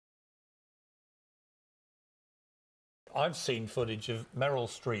I've seen footage of Meryl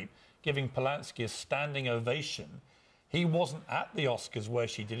Streep giving Polanski a standing ovation. He wasn't at the Oscars where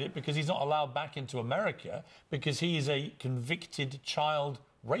she did it because he's not allowed back into America because he is a convicted child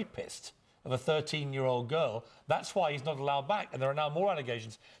rapist of a 13-year-old girl. That's why he's not allowed back. And there are now more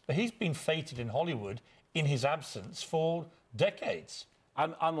allegations. But he's been feted in Hollywood in his absence for decades.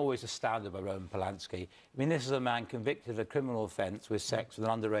 I'm always astounded by Roman Polanski. I mean, this is a man convicted of a criminal offence with sex with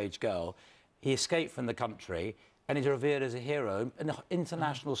an underage girl. He escaped from the country and he's revered as a hero, and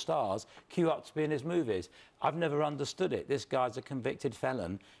international stars queue up to be in his movies. I've never understood it. This guy's a convicted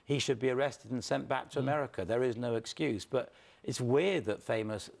felon. He should be arrested and sent back to America. There is no excuse. But it's weird that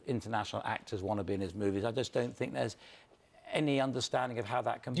famous international actors want to be in his movies. I just don't think there's any understanding of how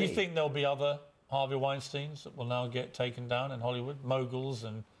that can be. Do you think there'll be other Harvey Weinsteins that will now get taken down in Hollywood? Moguls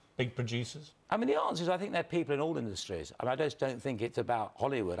and big producers? I mean, the answer is I think there are people in all industries. I mean, I just don't think it's about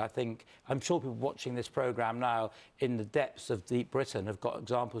Hollywood. I'm sure people watching this programme now in the depths of deep Britain have got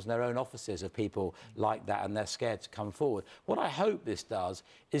examples in their own offices of people like that, and they're scared to come forward. What I hope this does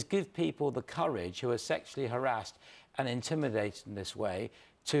is give people the courage who are sexually harassed and intimidated in this way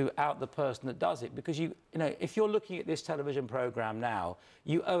to out the person that does it. Because, you know, if you're looking at this television programme now,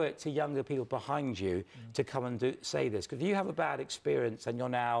 you owe it to younger people behind you to come and say this. Because if you have a bad experience and you're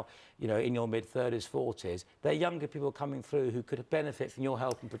now, you know, in your mid-30s, 40s, there are younger people coming through who could benefit from your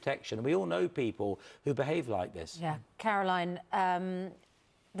help and protection. And we all know people who behave like this. Yeah. Caroline,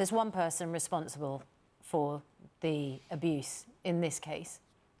 there's one person responsible for the abuse in this case,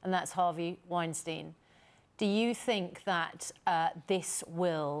 and that's Harvey Weinstein. Do you think that this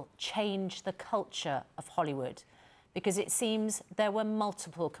will change the culture of Hollywood? Because it seems there were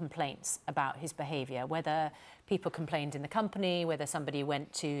multiple complaints about his behaviour, whether people complained in the company, whether somebody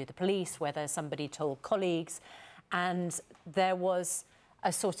went to the police, whether somebody told colleagues, and there was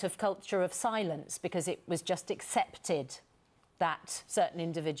a sort of culture of silence because it was just accepted that certain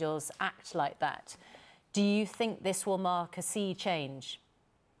individuals act like that. Do you think this will mark a sea change?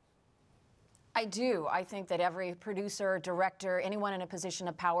 I do. I think that every producer, director, anyone in a position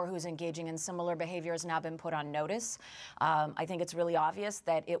of power who's engaging in similar behavior has now been put on notice. I think it's really obvious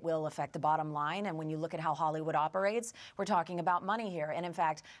that it will affect the bottom line. And when you look at how Hollywood operates, we're talking about money here. And in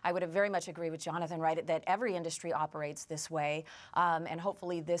fact, I would very much agree with Jonathan, right, that every industry operates this way. And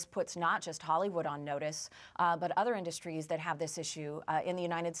hopefully this puts not just Hollywood on notice, but other industries that have this issue. In the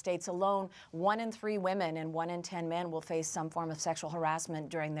United States alone, 1 in 3 women and 1 in 10 men will face some form of sexual harassment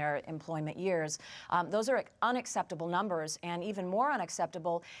during their employment years. Those are unacceptable numbers, and even more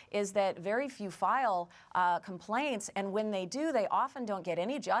unacceptable is that very few file complaints, and when they do, they often don't get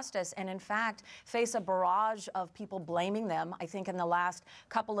any justice and in fact face a barrage of people blaming them. I think in the last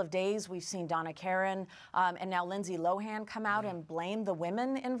couple of days we've seen Donna Karan and now Lindsay Lohan come out and blame the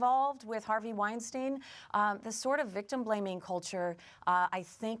women involved with Harvey Weinstein. This sort of victim blaming culture I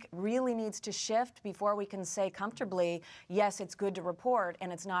think really needs to shift before we can say comfortably, yes, it's good to report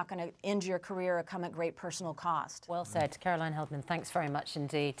and it's not going to end your career or come at great personal cost. Well said. Caroline Heldman, thanks very much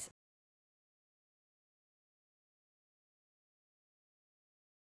indeed.